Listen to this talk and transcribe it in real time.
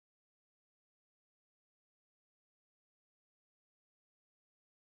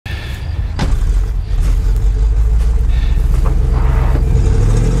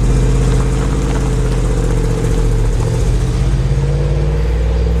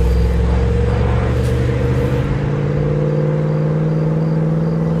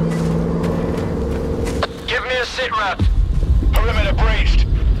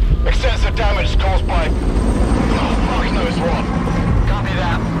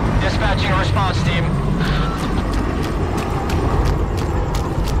response team.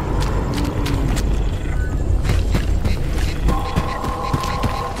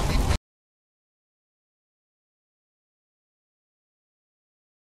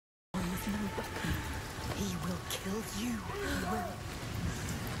 He will kill you. He will.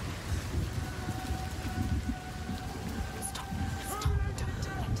 Stop. Don't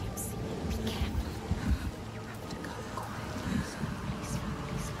let him see you. Be careful. You have to go quietly. Slowly. Don't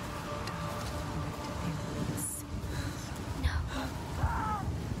let him see you. No.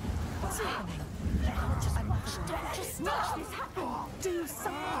 What's happening? Don't just stop this happening. Do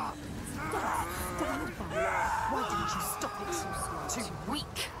something. Stand back. Why didn't you stop it so slow? Too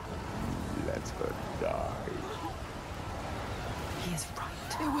weak. Let her die. He is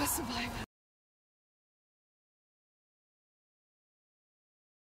right. It was survival.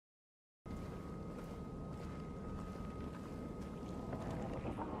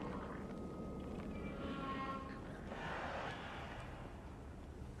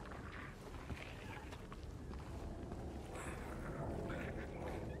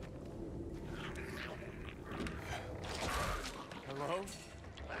 Hello?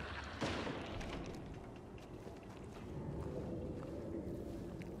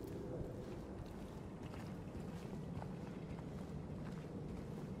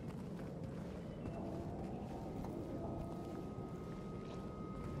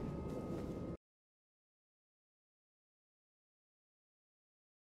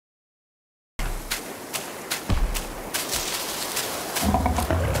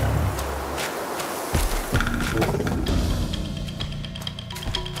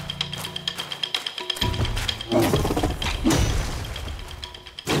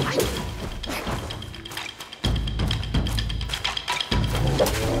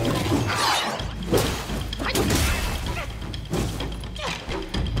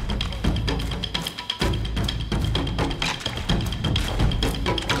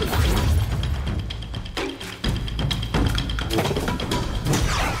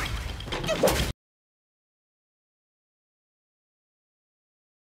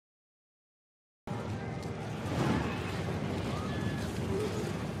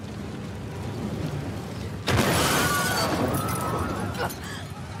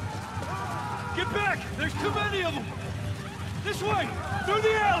 Get back! There's too many of them! This way! Through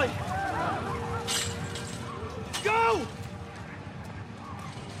the alley! Go!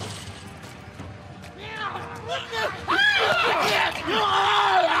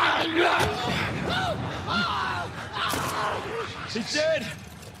 He's dead!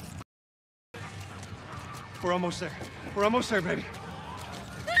 We're almost there. We're almost there, baby.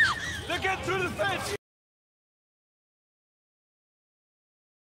 They're getting through the fence!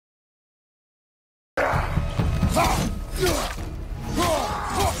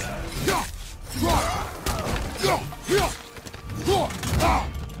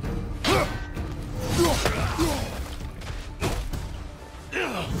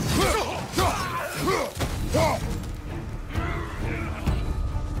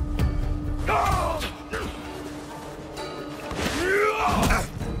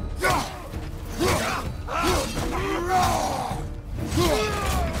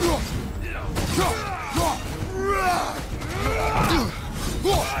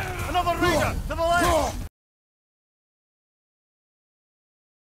 Another Raider! To the left!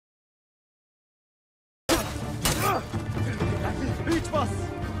 Beach bus!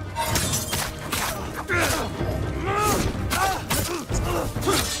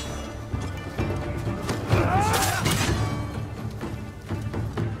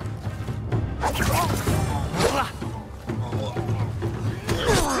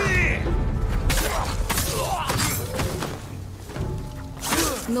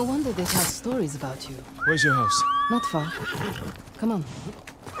 No wonder they tell stories about you. Where's your house? Not far. Come on.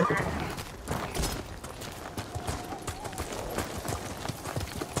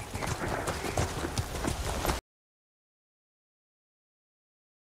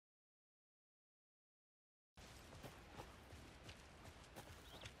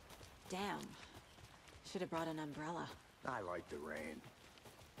 Damn. Should have brought an umbrella. I like the rain.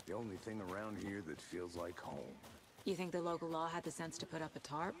 The only thing around here that feels like home. You think the local law had the sense to put up a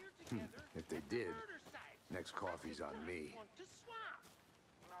tarp? If they did, next coffee's on me.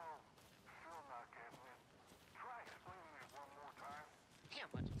 How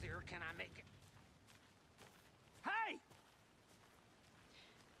much clearer can I make it? Hey!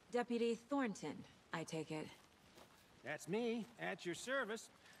 Deputy Thornton, I take it. That's me, at your service,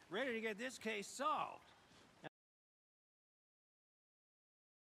 ready to get this case solved.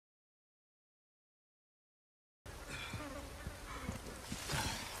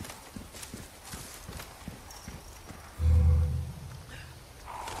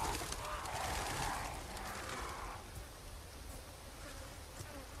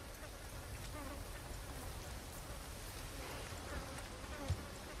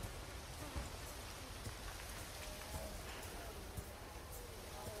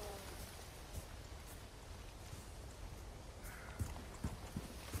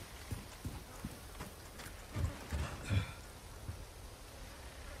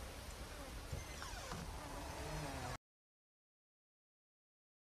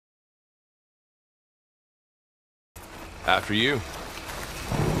 After you.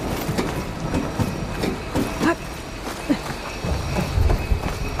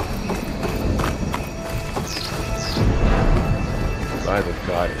 By the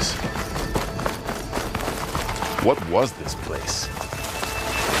goddess. What was this place?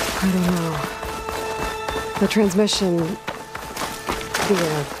 I don't know. The transmission...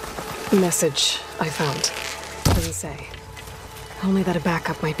 the message I found doesn't say. Only that a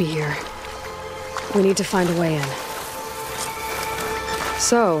backup might be here. We need to find a way in.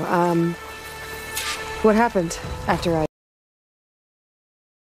 So, what happened after I...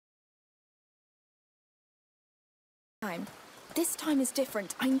 This time is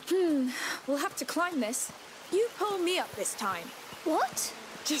different. We'll have to climb this. You pull me up this time. What?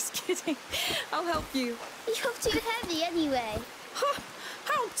 Just kidding. I'll help you. You're too heavy anyway. Huh,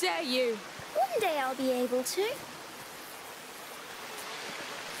 how dare you? One day I'll be able to.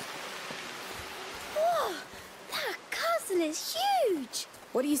 Whoa, that castle is huge.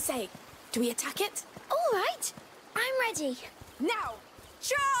 What do you say? Do we attack it? All right, I'm ready. Now,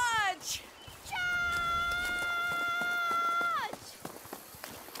 charge!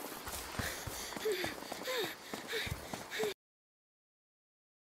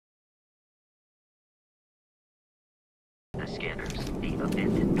 The scanners. The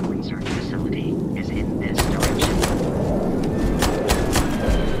abandoned research facility is in this direction.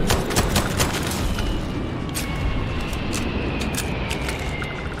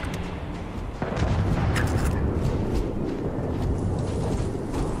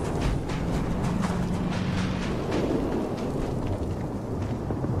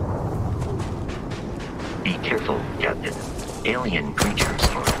 Be careful, Captain. Alien creatures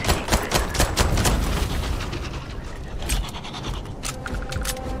are taking this.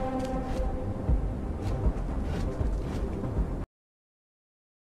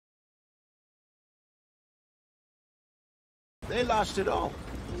 They lost it all.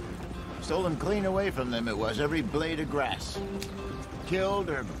 Stolen clean away from them it was, every blade of grass. Killed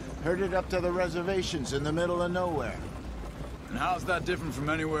or herded up to the reservations in the middle of nowhere. And how's that different from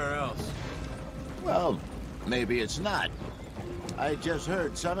anywhere else? Well, maybe it's not. I just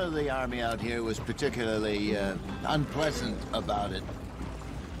heard some of the army out here was particularly, unpleasant about it.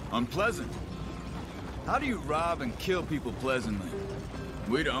 Unpleasant? How do you rob and kill people pleasantly?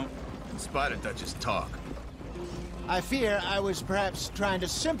 We don't, in spite of Dutch's talk. I fear I was perhaps trying to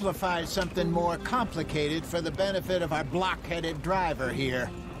simplify something more complicated for the benefit of our block-headed driver here.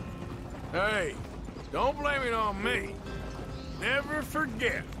 Hey, don't blame it on me. Never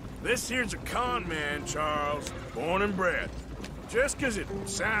forget, this here's a con man, Charles, born and bred. Just 'cause it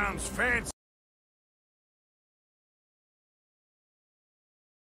sounds fancy